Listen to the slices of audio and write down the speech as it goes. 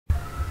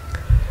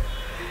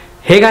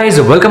Hey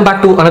guys, welcome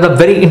back to another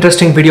very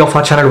interesting video of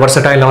our channel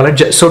Versatile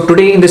Knowledge. So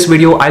today in this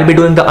video I'll be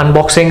doing the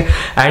unboxing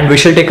and we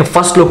shall take a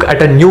first look at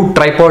a new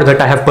tripod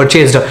that I have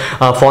purchased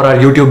for our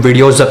YouTube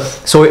videos.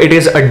 So it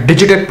is a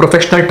Digitek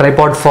professional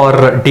tripod for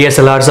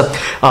DSLRs.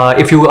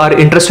 If you are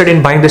interested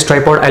in buying this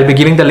tripod, I'll be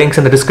giving the links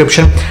in the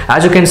description.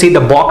 As you can see, the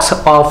box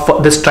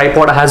of this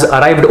tripod has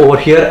arrived over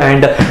here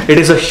and it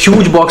is a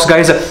huge box,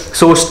 guys.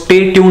 So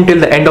stay tuned till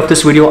the end of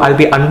this video. I'll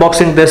be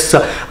unboxing this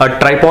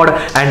tripod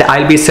and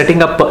I'll be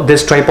setting up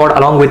this tripod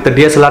along with the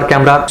DSLR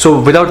camera.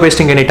 So without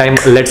wasting any time,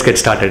 let's get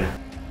started.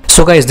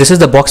 So guys, this is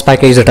the box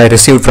package that I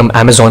received from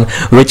Amazon,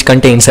 which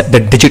contains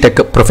the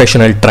Digitek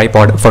professional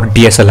tripod for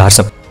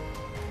DSLRs.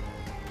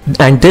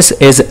 And this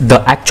is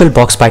the actual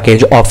box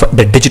package of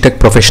the Digitek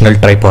professional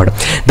tripod.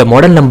 The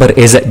model number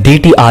is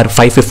DTR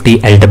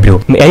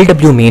 550LW.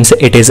 LW means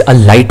it is a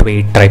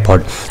lightweight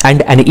tripod,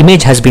 and an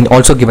image has been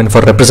also given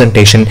for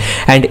representation,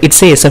 and it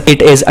says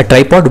it is a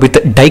tripod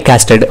with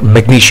die-casted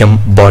magnesium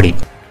body.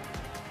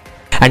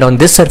 And on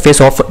this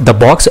surface of the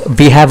box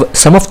we have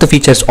some of the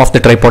features of the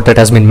tripod that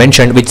has been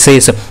mentioned, which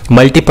says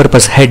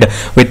multi-purpose head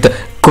with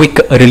quick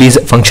release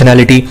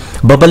functionality,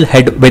 bubble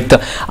head with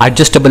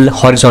adjustable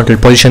horizontal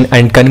position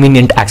and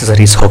convenient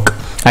accessories hook.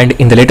 And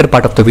in the later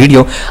part of the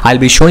video I'll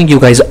be showing you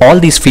guys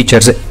all these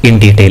features in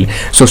detail,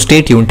 so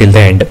stay tuned till the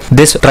end.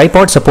 This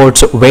tripod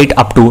supports weight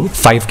up to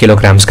 5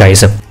 kilograms,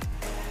 guys.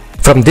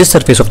 From this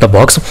surface of the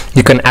box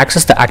you can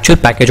access the actual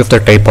package of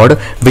the tripod,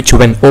 which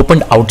when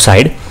opened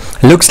outside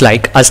looks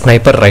like a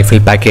sniper rifle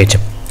package,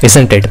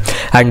 isn't it?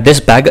 And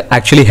this bag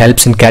actually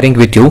helps in carrying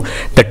with you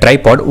the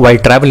tripod while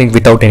traveling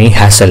without any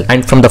hassle.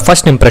 And from the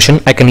first impression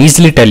I can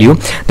easily tell you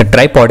the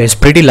tripod is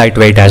pretty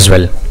lightweight as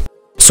well.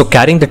 So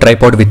carrying the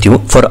tripod with you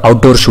for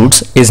outdoor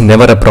shoots is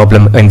never a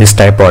problem in this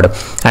tripod.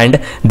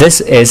 And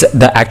this is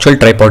the actual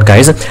tripod,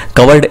 guys,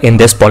 covered in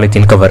this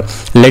polythene cover.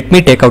 Let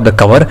me take out the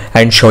cover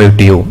and show it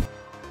to you.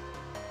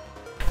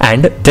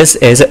 And this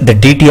is the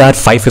DTR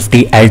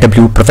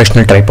 550LW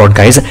professional tripod,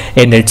 guys,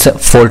 in its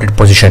folded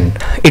position.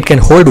 It can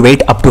hold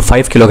weight up to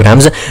 5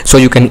 kilograms, so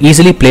you can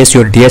easily place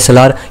your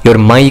DSLR, your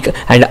mic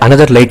and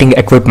another lighting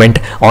equipment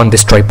on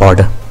this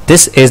tripod.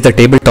 This is the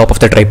tabletop of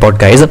the tripod,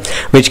 guys,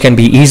 which can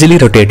be easily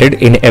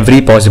rotated in every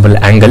possible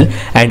angle,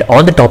 and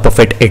on the top of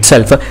it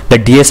itself the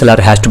DSLR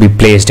has to be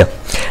placed,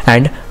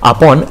 and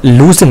upon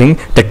loosening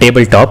the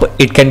tabletop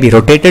it can be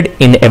rotated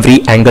in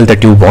every angle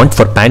that you want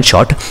for pan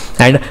shot,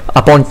 and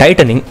upon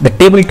tightening the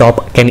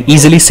tabletop can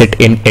easily sit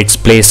in its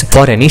place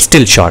for any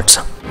still shots.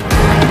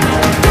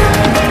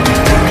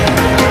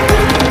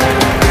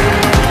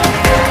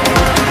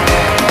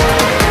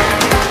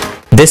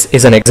 This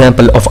is an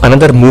example of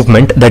another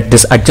movement that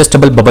this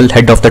adjustable bubble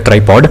head of the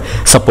tripod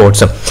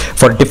supports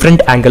for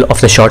different angle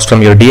of the shots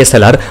from your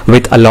DSLR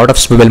with a lot of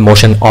swivel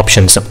motion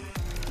options.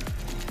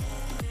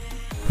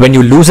 When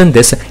you loosen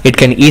this, it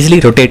can easily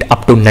rotate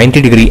up to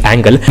 90-degree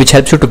angle, which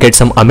helps you to get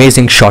some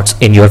amazing shots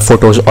in your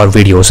photos or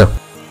videos.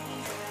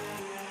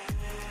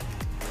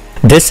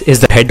 This is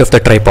the head of the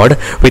tripod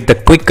with the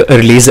quick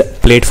release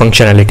plate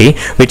functionality,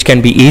 which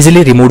can be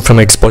easily removed from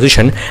its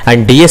position,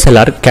 and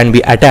DSLR can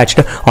be attached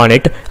on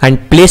it and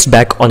placed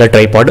back on the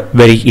tripod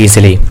very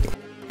easily.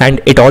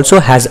 And it also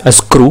has a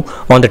screw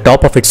on the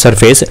top of its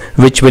surface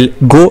which will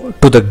go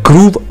to the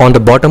groove on the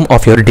bottom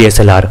of your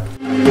DSLR.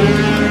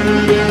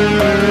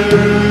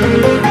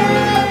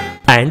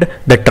 And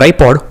the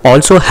tripod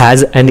also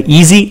has an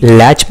easy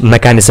latch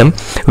mechanism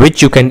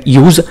which you can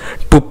use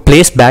to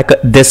place back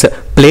this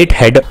plate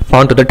head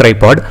onto the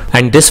tripod,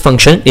 and this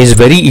function is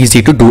very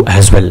easy to do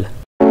as well.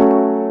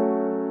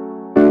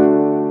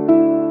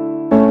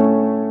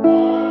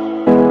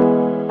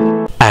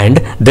 And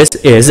this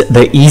is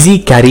the easy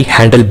carry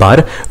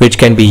handlebar, which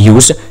can be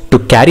used to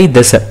carry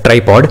this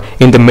tripod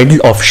in the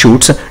middle of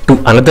shoots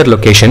to another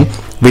location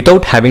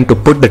without having to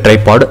put the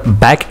tripod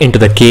back into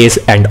the case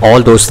and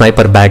all those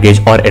sniper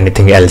baggage or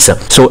anything else.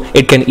 So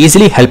it can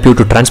easily help you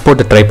to transport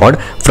the tripod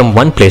from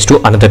one place to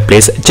another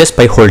place just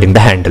by holding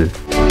the handle.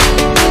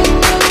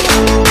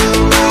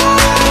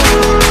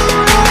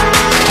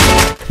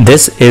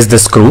 This is the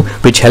screw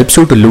which helps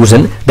you to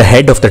loosen the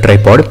head of the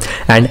tripod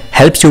and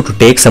helps you to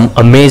take some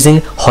amazing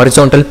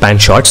horizontal pan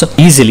shots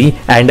easily,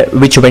 and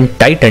which when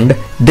tightened,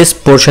 this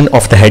portion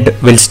of the head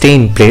will stay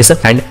in place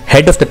and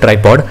head of the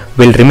tripod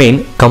will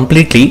remain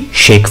completely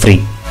shake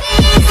free.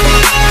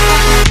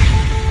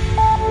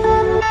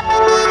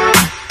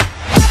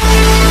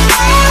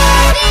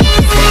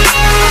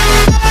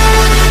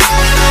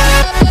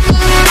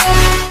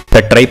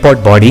 The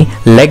tripod body,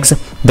 legs,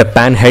 the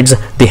pan heads,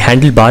 the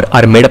handlebar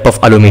are made up of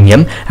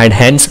aluminium, and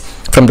hence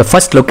from the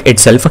first look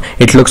itself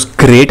it looks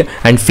great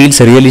and feels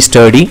really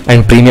sturdy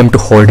and premium to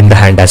hold in the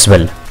hand as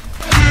well.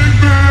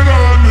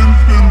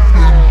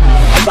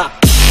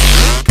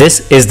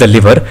 This is the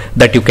lever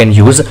that you can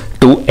use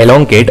to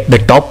elongate the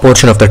top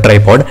portion of the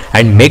tripod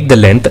and make the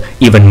length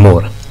even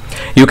more.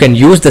 You can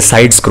use the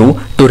side screw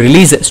to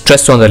release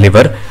stress on the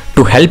lever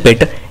to help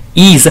it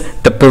ease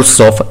the process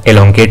of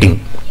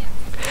elongating.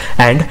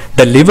 and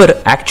the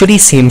lever actually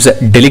seems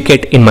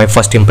delicate in my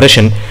first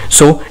impression,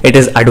 so it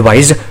is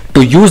advised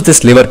to use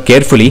this lever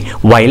carefully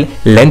while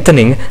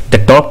lengthening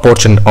the top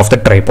portion of the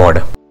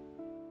tripod.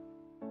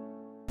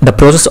 The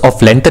process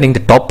of lengthening the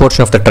top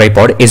portion of the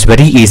tripod is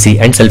very easy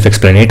and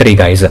self-explanatory,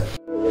 guys.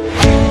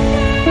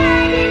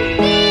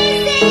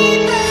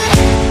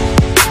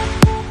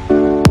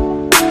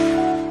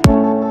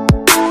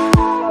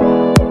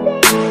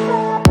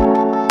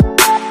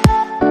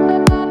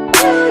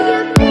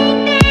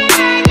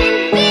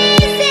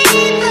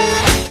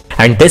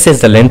 And this is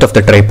the length of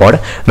the tripod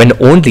when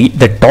only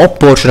the top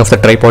portion of the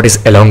tripod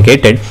is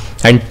elongated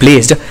and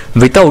placed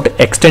without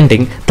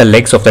extending the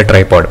legs of the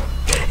tripod.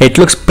 It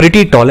looks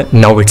pretty tall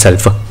now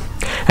itself.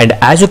 And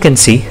as you can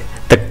see,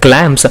 the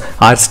clamps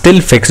are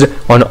still fixed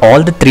on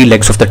all the 3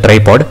 legs of the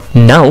tripod.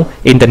 Now,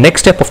 in the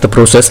next step of the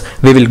process,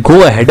 we will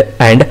go ahead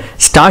and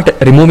start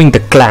removing the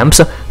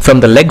clamps from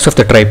the legs of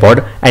the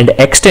tripod and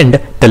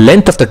extend the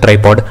length of the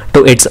tripod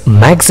to its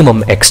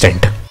maximum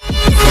extent.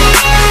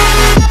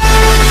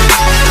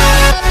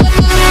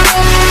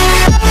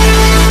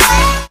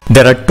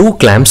 There are 2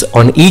 clamps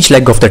on each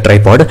leg of the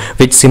tripod,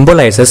 which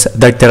symbolizes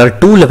that there are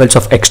 2 levels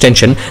of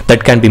extension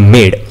that can be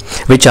made,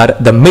 which are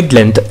the mid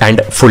length and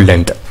full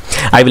length.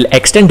 I will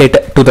extend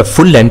it to the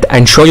full length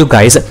and show you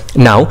guys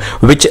now,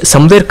 which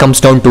somewhere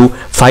comes down to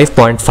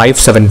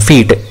 5.57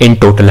 feet in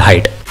total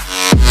height.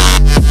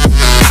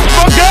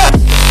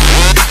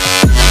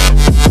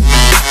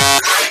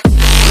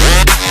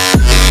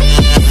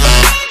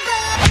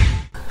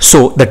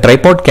 So the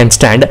tripod can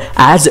stand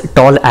as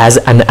tall as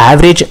an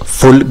average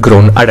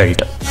full-grown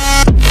adult.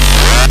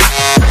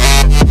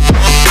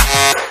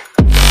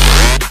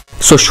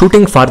 So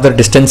shooting farther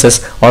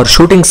distances or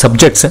shooting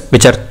subjects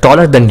which are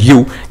taller than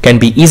you can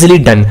be easily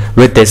done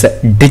with this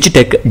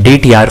Digitek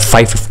DTR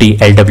 550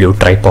 LW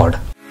tripod.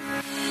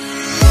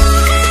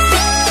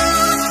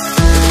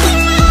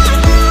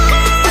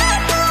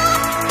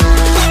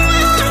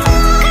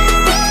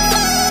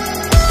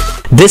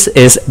 This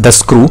is the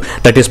screw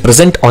that is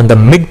present on the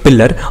mid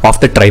pillar of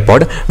the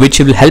tripod, which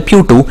will help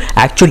you to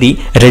actually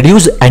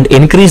reduce and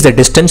increase the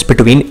distance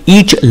between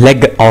each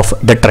leg of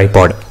the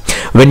tripod.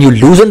 When you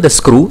loosen the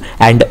screw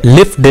and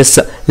lift this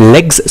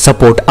legs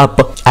support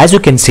up, as you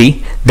can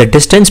see, the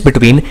distance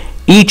between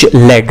each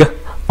leg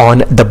on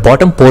the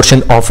bottom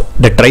portion of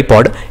the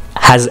tripod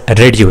has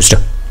reduced.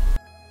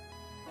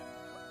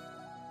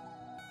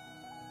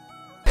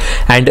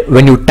 And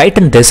when you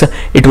tighten this,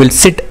 it will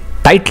sit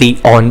tightly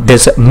on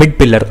this mid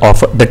pillar of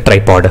the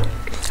tripod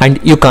and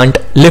you can't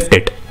lift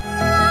it.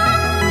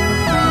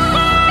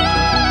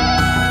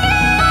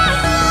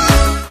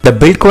 The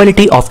build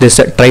quality of this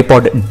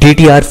tripod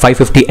DTR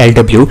 550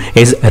 LW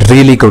is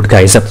really good,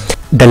 guys.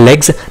 The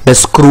legs, the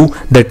screw,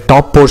 the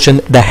top portion,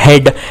 the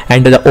head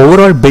and the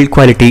overall build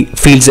quality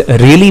feels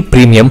really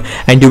premium,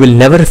 and you will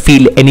never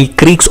feel any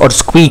creaks or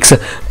squeaks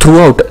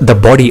throughout the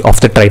body of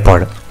the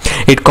tripod.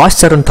 It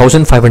costs around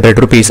 1500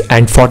 rupees,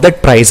 and for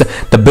that price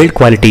the build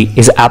quality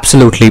is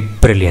absolutely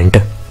brilliant.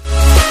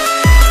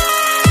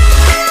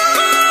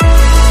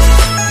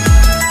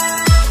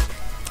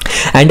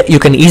 And you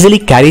can easily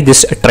carry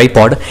this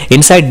tripod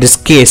inside this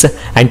case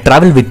and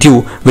travel with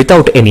you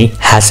without any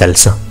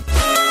hassles.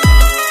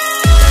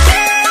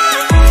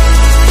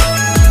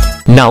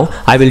 Now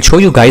I will show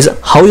you guys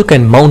how you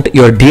can mount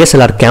your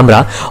DSLR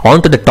camera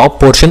onto the top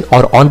portion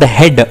or on the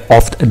head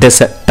of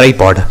this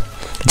tripod.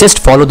 Just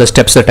follow the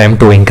steps that I am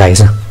doing,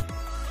 guys.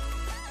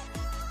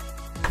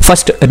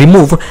 First,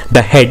 remove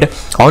the head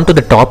onto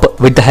the top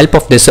with the help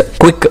of this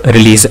quick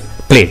release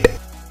plate.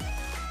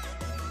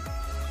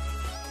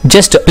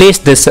 Just place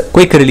this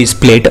quick release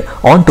plate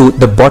onto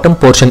the bottom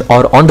portion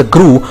or on the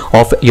groove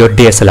of your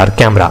DSLR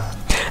camera.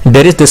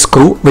 There is this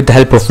screw with the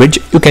help of which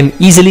you can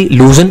easily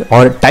loosen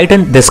or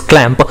tighten this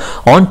clamp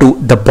onto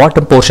the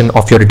bottom portion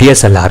of your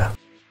DSLR.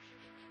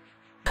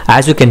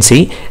 As you can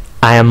see,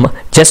 I am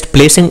just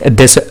placing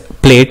this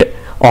plate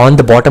on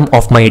the bottom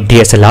of my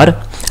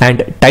DSLR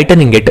and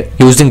tightening it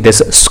using this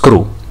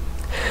screw.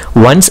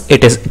 Once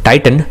it is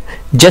tightened,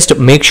 just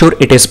make sure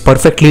it is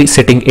perfectly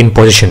sitting in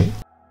position.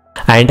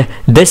 And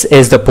this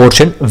is the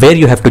portion where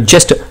you have to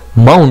just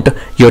mount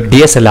your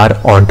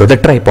DSLR onto the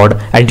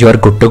tripod and you are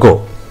good to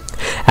go.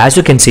 As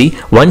you can see,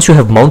 once you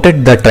have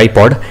mounted the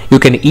tripod, you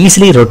can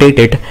easily rotate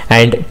it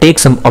and take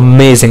some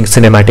amazing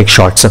cinematic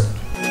shots.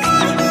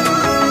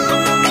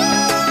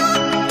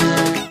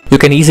 You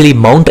can easily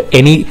mount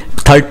any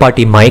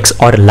third-party mics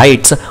or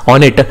lights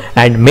on it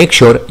and make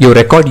sure you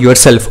record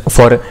yourself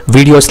for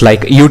videos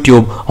like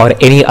YouTube or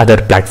any other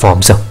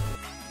platforms.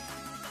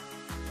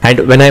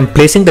 And when I am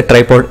placing the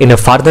tripod in a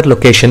farther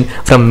location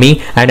from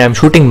me and I am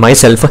shooting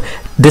myself,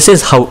 this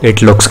is how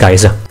it looks,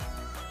 guys.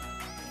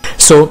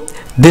 So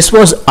this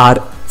was our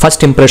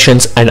first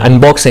impressions and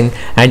unboxing,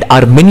 and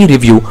our mini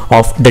review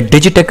of the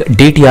Digitek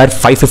DTR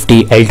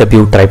 550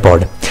 LW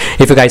tripod.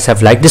 If you guys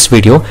have liked this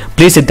video,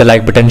 please hit the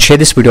like button, share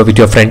this video with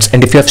your friends,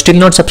 and if you have still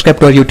not subscribed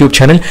to our YouTube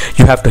channel,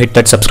 you have to hit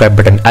that subscribe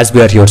button, as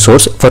we are your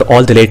source for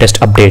all the latest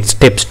updates,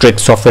 tips,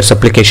 tricks, software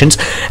applications,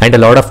 and a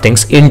lot of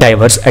things in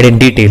diverse and in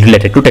detail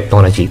related to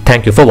technology.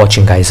 Thank you for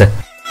watching, guys.